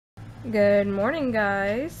Good morning,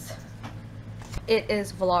 guys. It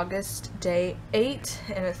is Vlogust day 8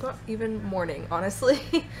 and it's not even morning, honestly.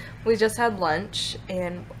 We just had lunch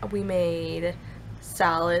and we made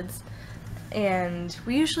salads, and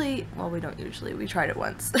we don't usually, we tried it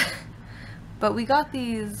once. But we got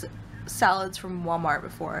these salads from Walmart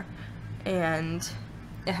before, and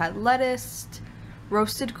it had lettuce,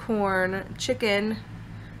 roasted corn, chicken,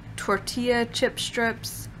 tortilla chip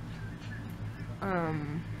strips,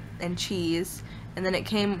 and cheese, and then it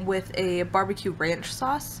came with a barbecue ranch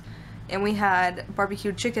sauce. And we had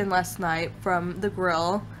barbecue chicken last night from the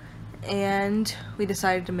grill, and we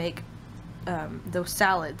decided to make those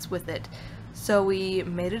salads with it. So we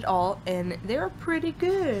made it all, and they were pretty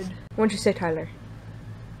good. What'd you say, Tyler?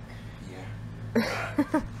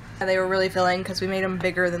 Yeah. They were really filling because we made them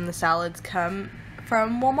bigger than the salads come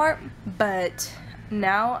from Walmart. But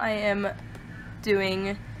now I am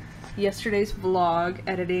doing yesterday's vlog,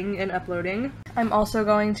 editing and uploading. I'm also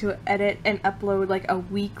going to edit and upload like a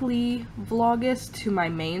weekly Vlogust to my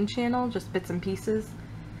main channel, just bits and pieces.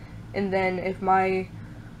 And then if my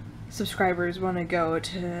subscribers want to go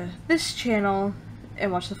to this channel and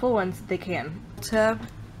watch the full ones, they can. To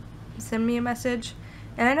send me a message.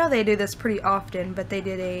 And I know they do this pretty often, but they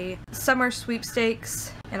did a summer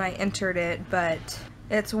sweepstakes and I entered it, but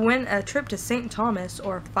it's win a trip to St. Thomas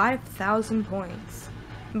or 5,000 points.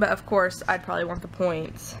 But of course, I'd probably want the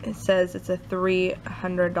points. It says it's a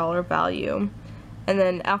 $300 value. And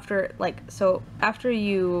then after, after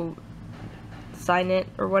you sign it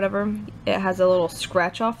or whatever, it has a little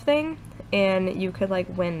scratch off thing, and you could like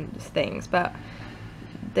win things. But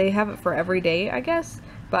they have it for every day, I guess.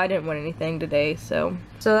 But I didn't win anything today, so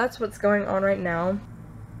that's what's going on right now.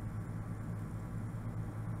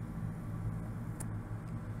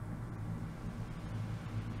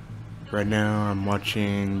 Right now I'm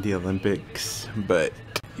watching the Olympics, but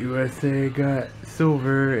USA got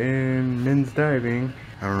silver in men's diving.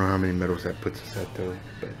 I don't know how many medals that puts us at though,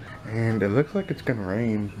 and it looks like it's gonna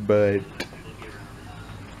rain, but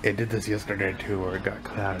it did this yesterday too where it got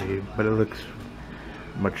cloudy, but it looks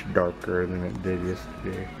much darker than it did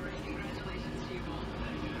yesterday.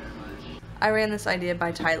 I ran this idea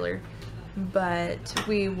by Tyler, but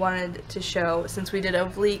we wanted to show, since we did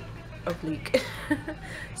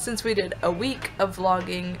since we did a week of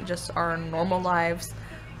vlogging just our normal lives,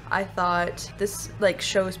 I thought this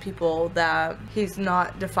shows people that he's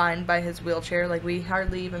not defined by his wheelchair. Like, we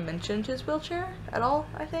hardly even mentioned his wheelchair at all,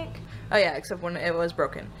 I think. Oh yeah, except when it was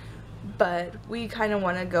broken. But we kind of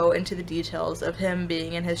want to go into the details of him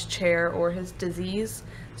being in his chair or his disease.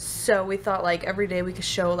 So we thought every day we could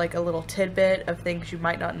show a little tidbit of things you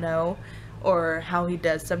might not know, or how he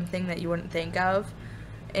does something that you wouldn't think of.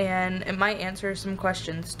 And it might answer some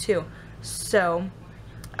questions too. So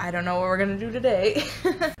I don't know what we're gonna do today.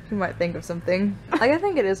 You might think of something. I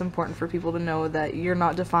think it is important for people to know that you're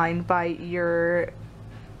not defined by your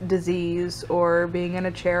disease or being in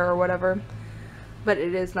a chair or whatever. But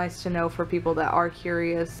it is nice to know for people that are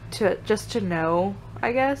curious just to know,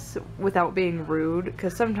 I guess, without being rude,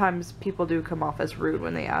 because sometimes people do come off as rude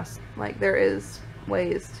when they ask. There is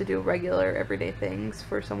ways to do regular everyday things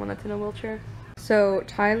for someone that's in a wheelchair. So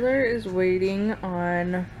Tyler is waiting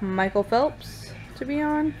on Michael Phelps to be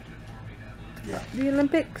on the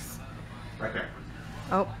Olympics. Right there.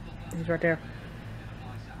 Oh, he's right there.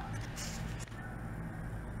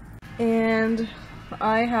 And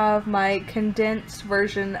I have my condensed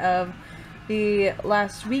version of the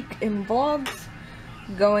last week in vlogs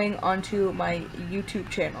going onto my YouTube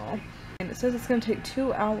channel. And it says it's going to take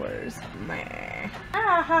 2 hours. Meh.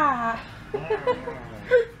 Aha!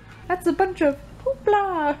 That's a bunch of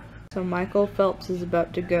hoopla! So Michael Phelps is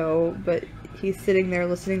about to go, but he's sitting there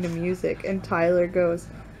listening to music, and Tyler goes,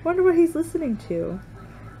 "Wonder what he's listening to."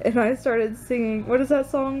 And I started singing, what is that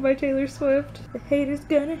song by Taylor Swift? The haters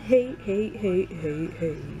gonna hate, hate, hate, hate,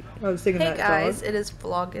 hate. I was singing that song. Hey guys, it is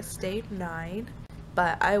Vlogust day 9,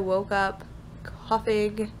 but I woke up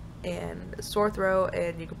coughing and sore throat,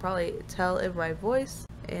 and you can probably tell in my voice,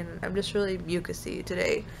 and I'm just really mucusy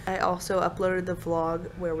today. I also uploaded the vlog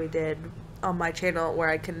where we did on my channel, where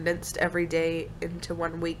I condensed every day into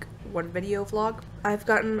 1 week, 1 video vlog. I've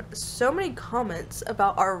gotten so many comments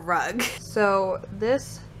about our rug. So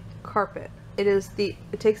this carpet, it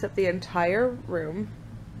takes up the entire room.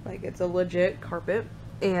 It's a legit carpet.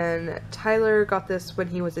 And Tyler got this when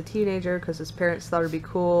he was a teenager because his parents thought it'd be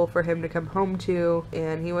cool for him to come home to,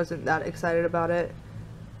 and he wasn't that excited about it.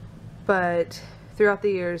 But throughout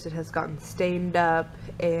the years it has gotten stained up,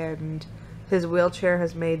 and his wheelchair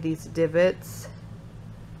has made these divots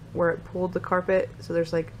where it pulled the carpet, so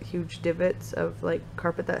there's huge divots of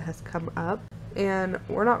carpet that has come up. and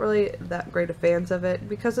we're not really that great of fans of it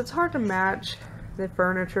because it's hard to match the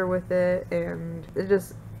furniture with it, and it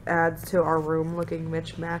just adds to our room looking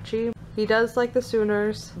matchy. He does like the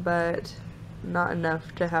Sooners, but not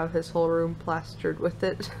enough to have his whole room plastered with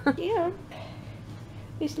it. Yeah,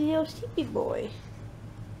 he's a little sleepy boy.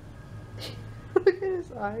 Look at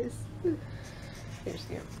his eyes. Here's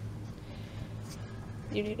him.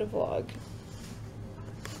 You need a vlog.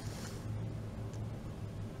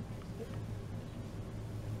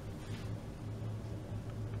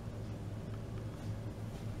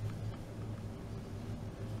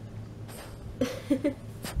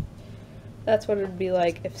 That's what it'd be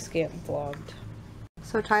like if Scamp vlogged.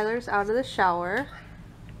 So Tyler's out of the shower,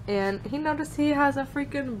 and he noticed he has a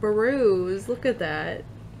freaking bruise. Look at that.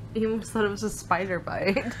 He almost thought it was a spider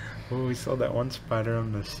bite. Well, we saw that one spider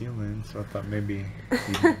on the ceiling, so I thought maybe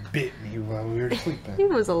he bit me while we were sleeping. He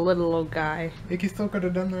was a little old guy. Think he still could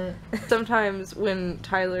have done that? Sometimes when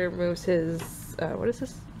Tyler moves his, what is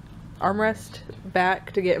this? Armrest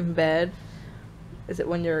back to get in bed. Is it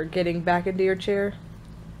when you're getting back into your chair?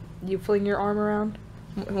 You fling your arm around?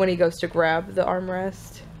 When he goes to grab the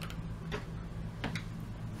armrest.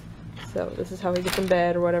 So this is how he gets in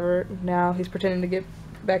bed or whatever. Now he's pretending to get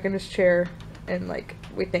back in his chair, and like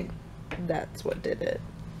we think that's what did it.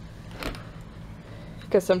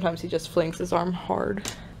 Because sometimes he just flings his arm hard.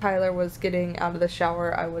 Tyler was getting out of the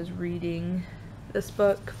shower. I was reading this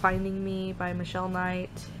book, Finding Me by Michelle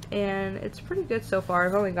Knight, and it's pretty good so far.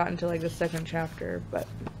 I've only gotten to like the second chapter, but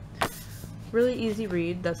really easy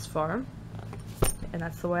read thus far, and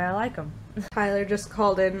that's the way I like them. Tyler just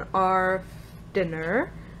called in our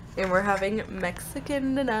dinner, and we're having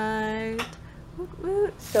Mexican tonight.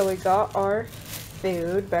 So we got our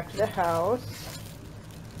food back to the house.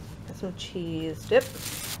 Got some cheese dip,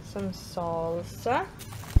 some salsa,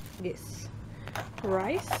 yes,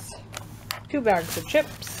 rice, 2 bags of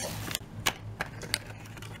chips,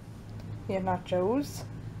 yeah, nachos.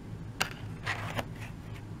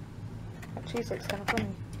 That cheese looks kind of funny.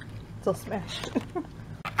 It's all smashed.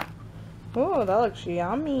 Oh, that looks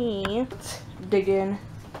yummy. Let's dig in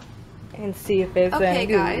and see if it's okay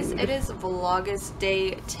guys, it is Vlogust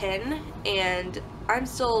day 10, and I'm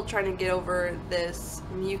still trying to get over this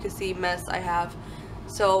mucusy mess I have,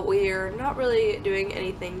 so we're not really doing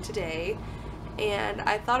anything today, and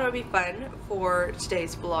I thought it would be fun for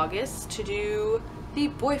today's Vlogust to do the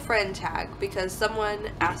boyfriend tag because someone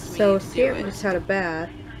asked me to do it. So Scamp just had a bath,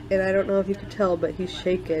 and I don't know if you could tell, but he's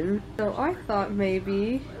shaken. So I thought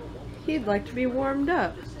maybe he'd like to be warmed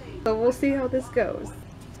up. So we'll see how this goes.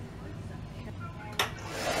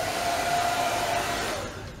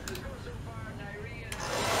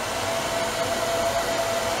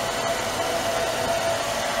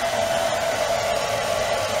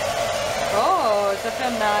 Oh, does that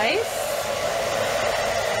feel nice?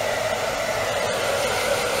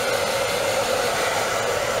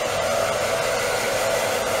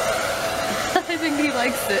 I think he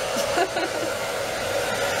likes it.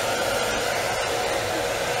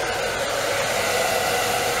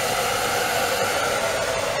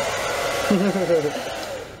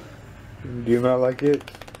 Do you not like it?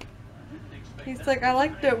 He's like, I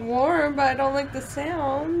liked it warm, but I don't like the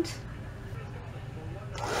sound.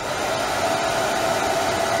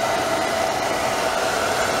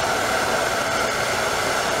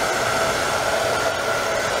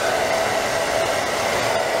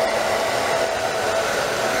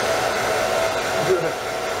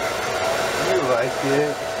 You like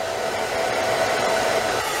it?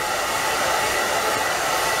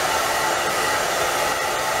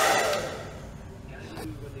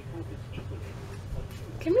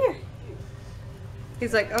 Come here.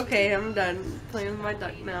 He's like, okay, I'm done playing with my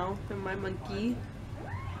duck now and my monkey.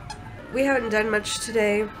 We haven't done much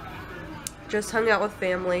today, just hung out with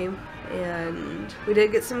family, and we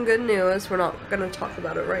did get some good news. We're not going to talk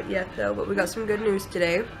about it right yet though, but we got some good news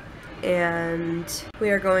today, and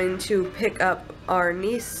we are going to pick up our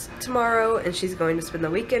niece tomorrow, and she's going to spend the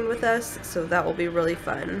weekend with us, so that will be really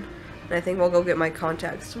fun. And I think we'll go get my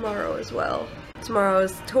contacts tomorrow as well. Tomorrow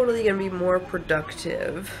is totally going to be more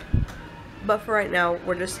productive, but for right now,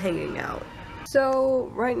 we're just hanging out.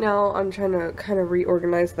 So right now I'm trying to kind of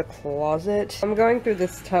reorganize the closet. I'm going through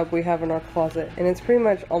this tub we have in our closet, and it's pretty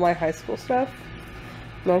much all my high school stuff.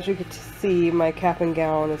 And as you can see, my cap and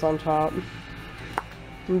gown is on top.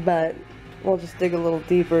 But we'll just dig a little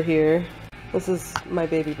deeper here. This is my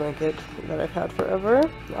baby blanket that I've had forever,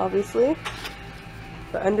 obviously.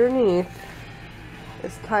 But underneath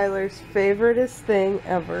is Tyler's favoriteest thing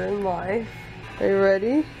ever in life. Are you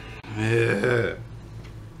ready? Yeah.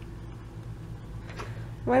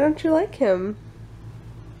 Why don't you like him?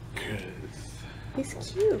 'Cause He's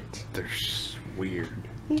cute. They're weird.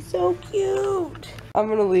 He's so cute. I'm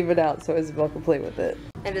gonna leave it out so Isabel can play with it.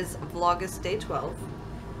 It is Vlogust day 12.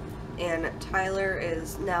 And Tyler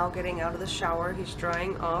is now getting out of the shower. He's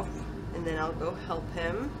drying off. And then I'll go help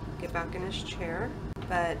him get back in his chair.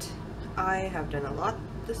 But I have done a lot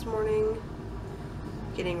this morning.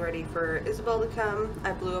 Getting ready for Isabel to come.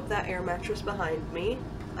 I blew up that air mattress behind me.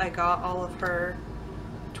 I got all of her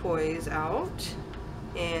toys out.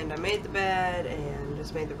 And I made the bed and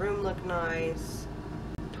just made the room look nice.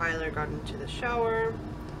 Tyler got into the shower.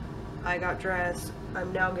 I got dressed.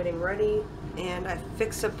 I'm now getting ready. And I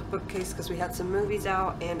fixed up the bookcase because we had some movies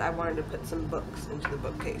out and I wanted to put some books into the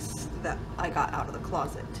bookcase that I got out of the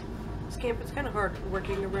closet. Scamp, it's kind of hard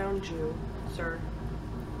working around you, sir.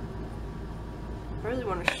 I really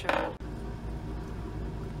want to show.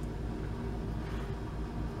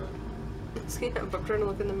 Scamp, I'm trying to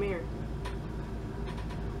look in the mirror.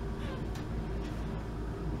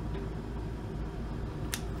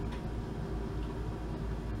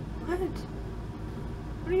 What?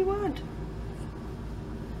 What do you want?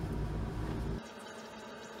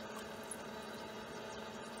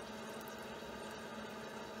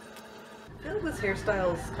 I feel like this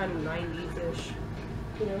hairstyle is kind of 90s-ish.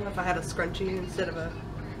 You know, if I had a scrunchie instead of a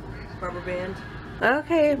rubber band.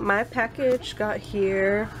 Okay, my package got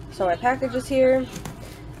here. So my package is here.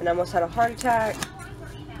 And I almost had a heart attack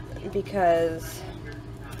because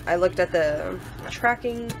I looked at the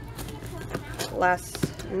tracking last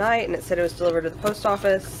night and it said it was delivered to the post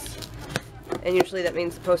office. And usually that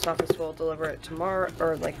means the post office will deliver it tomorrow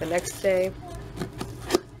or like the next day.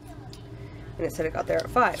 And it said it got there at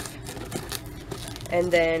 5.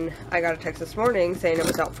 And then I got a text this morning saying it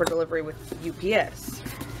was out for delivery with UPS.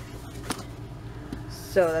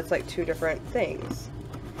 So that's like 2 different things.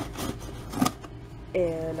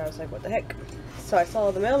 And I was like, what the heck? So I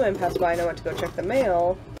saw the mailman pass by and I went to go check the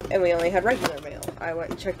mail. And we only had regular mail. I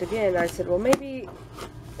went and checked again and I said, well, maybe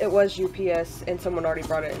it was UPS and someone already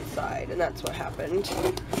brought it inside. And that's what happened.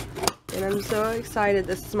 And I'm so excited.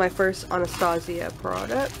 This is my first Anastasia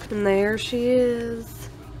product. And there she is.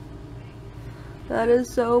 That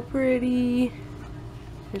is so pretty.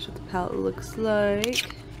 Here's what the palette looks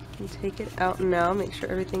like. And take it out now, make sure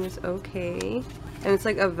everything is okay. And it's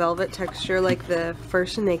like a velvet texture like the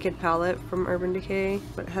first Naked palette from Urban Decay,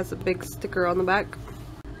 but it has a big sticker on the back.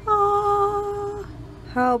 Ah,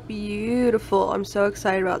 how beautiful. I'm so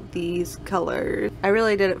excited about these colors. I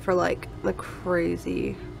really did it for like the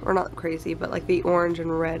crazy, or not crazy, but like the orange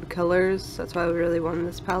and red colors. That's why I really wanted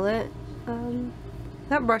this palette.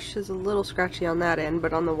 That brush is a little scratchy on that end,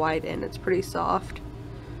 but on the wide end it's pretty soft.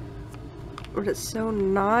 But it's so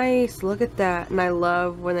nice. Look at that. And I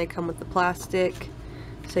love when they come with the plastic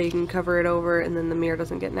so you can cover it over and then the mirror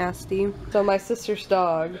doesn't get nasty. So my sister's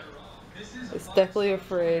dog is definitely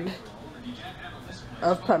afraid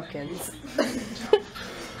of pumpkins.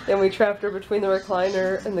 And we trapped her between the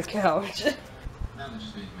recliner and the couch.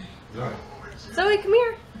 Zoe, come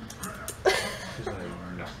here.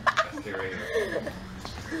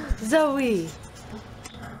 Zoe!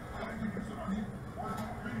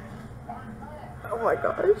 Oh my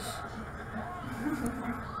gosh.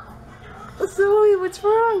 Zoe, what's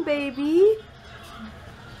wrong, baby?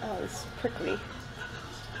 Oh, it's prickly.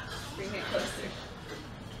 Bring it closer.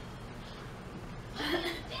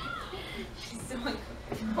 She's so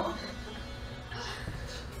uncomfortable.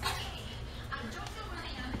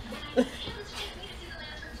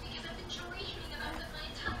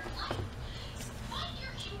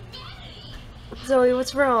 Zoe,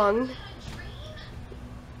 what's wrong?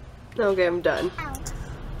 Okay, I'm done.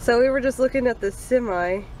 So we were just looking at the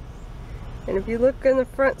semi, and if you look in the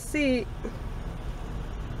front seat,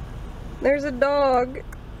 there's a dog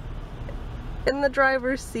in the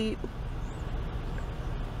driver's seat.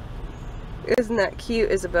 Isn't that cute,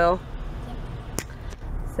 Isabel?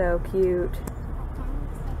 So cute.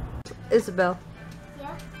 Isabel,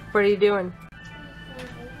 Yeah? what are you doing?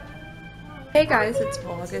 Hey guys, it's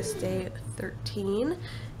Vlogust day 13,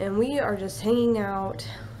 and we are just hanging out.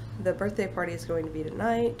 The birthday party is going to be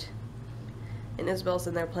tonight, and Isabel's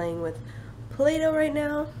in there playing with Play-Doh right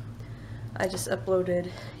now. I just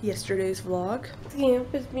uploaded yesterday's vlog.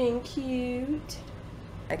 Scamp is being cute.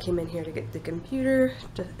 I came in here to get the computer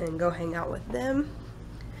and go hang out with them,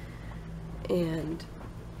 and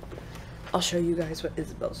I'll show you guys what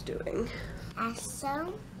Isabel's doing.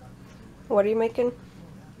 So, What are you making?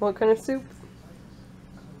 What kind of soup?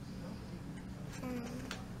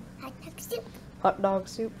 hot dog soup. Hot dog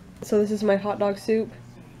soup. So this is my hot dog soup.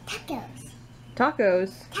 Tacos.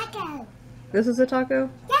 Tacos. Taco. This is a taco?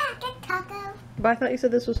 Yeah, get taco. But I thought you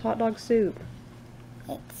said this was hot dog soup.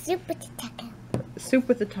 It's soup with a taco. Soup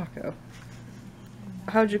with a taco.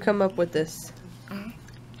 How'd you come up with this?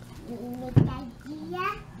 We make the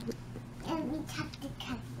idea and we cut the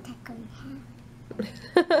taco in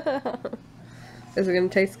half. Is it gonna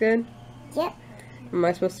taste good? Yep. Am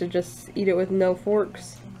I supposed to just eat it with no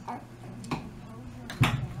forks?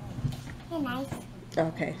 They're nice.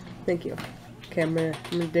 Okay, thank you. Okay, I'm gonna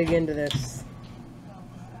dig into this.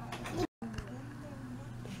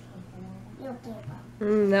 You'll give up.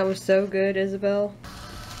 That was so good, Isabel.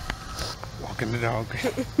 Walking the dog.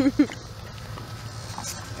 And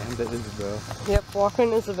the Isabel. Yep,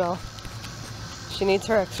 walking Isabel. She needs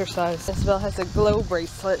her exercise. Isabel has a glow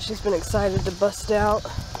bracelet she's been excited to bust out.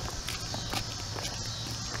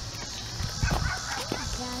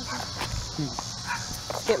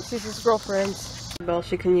 Skimp sees his girlfriends. Isabel,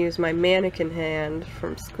 she can use my mannequin hand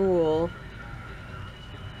from school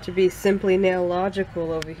to be simply nail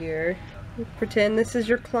logical over here. Pretend this is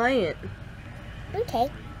your client Okay.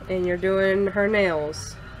 and you're doing her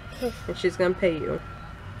nails and she's gonna pay you.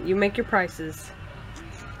 You make your prices.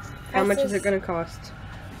 How much is it gonna cost?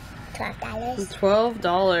 $12.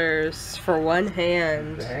 $12 for one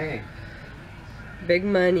hand. Dang. Big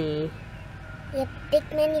money. Yep, big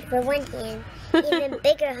money for one hand. Even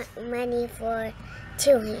bigger money for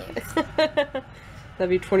two hands. That'd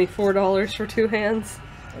be $24 for two hands.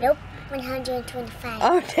 Nope,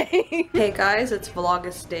 125. Okay. Hey guys, it's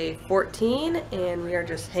Vlogust day 14 and we are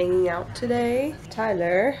just hanging out today.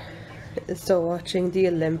 Tyler is still watching the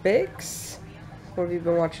Olympics. What have you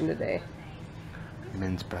been watching today?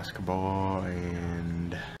 Men's basketball,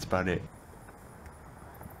 and that's about it.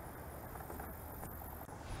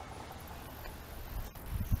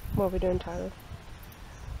 What are we doing, Tyler?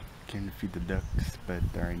 Came to feed the ducks, but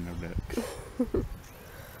there ain't no ducks.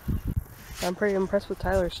 I'm pretty impressed with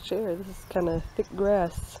Tyler's chair. This is kind of thick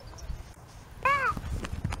grass.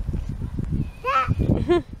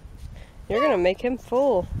 You're gonna make him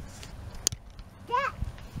full.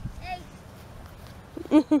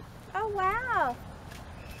 Oh wow!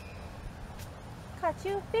 Caught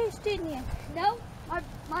you a fish, didn't you? No,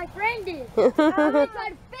 my friend did. I tried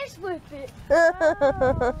to fish with it.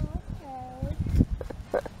 Oh,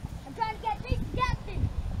 okay. I'm trying to get these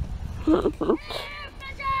captain.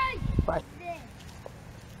 Bye.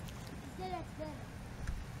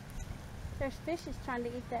 There's fishes trying to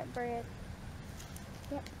eat that bread.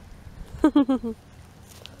 Yep. You're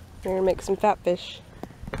gonna make some fat fish.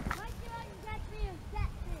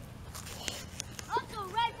 Also,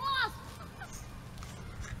 red wasp.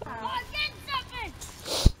 Oh, get something.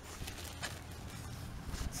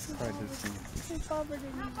 Try this one. It's covered in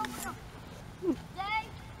Jay,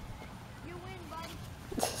 you win, buddy.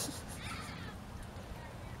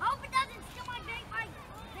 I hope it doesn't steal my bait like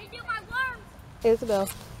they do my worms. Isabel,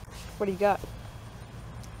 what do you got?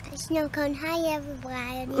 A snow cone. Hi,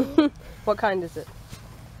 everybody. What kind is it?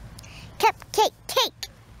 Cupcake cake.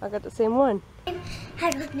 I got the same one.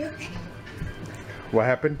 I don't know. What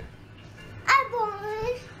happened? I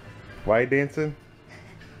won. Why you dancing?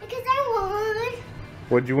 Because I won.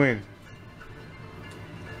 What'd you win?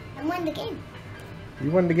 I won the game.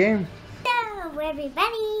 You won the game. So,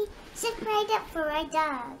 everybody, sit right up for our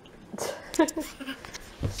dog.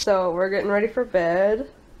 So we're getting ready for bed.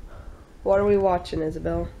 What are we watching,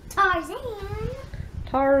 Isabel? Tarzan.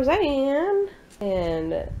 Tarzan.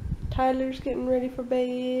 And Tyler's getting ready for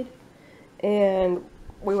bed. And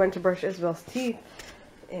we went to brush Isabel's teeth.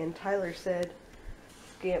 And Tyler said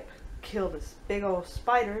Scamp killed this big old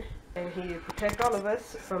spider. And he would protect all of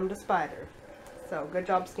us from the spider. So good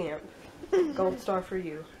job, Scamp. Gold star for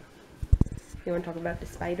you. You want to talk about the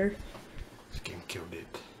spider? Scamp killed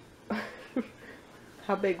it.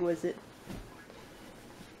 How big was it?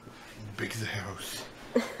 Big as a house.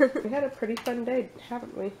 We had a pretty fun day,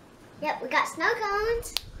 haven't we? Yep, we got snow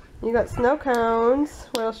cones. You got snow cones.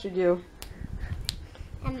 What else did you do?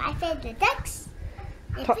 And I fed the ducks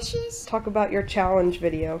and Ta- fishes. Talk about your challenge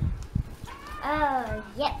video. Oh,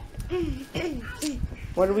 yep.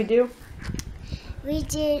 What did we do? We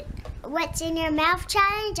did what's in your mouth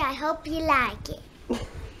challenge. I hope you like it.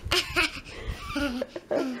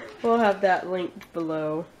 We'll have that linked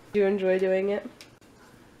below. Do you enjoy doing it?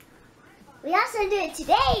 We also do it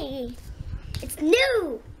today. It's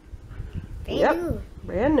new. Brand Yep. new.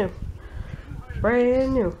 Brand new.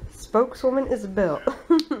 Brand new. Spokeswoman Isabel.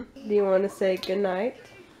 Do you want to say goodnight?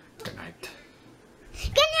 Good night.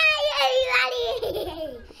 Good night,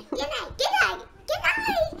 everybody. Good night. Good night. Good night.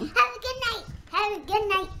 Have a good night. Have a good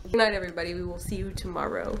night. Good night, everybody. We will see you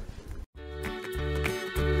tomorrow.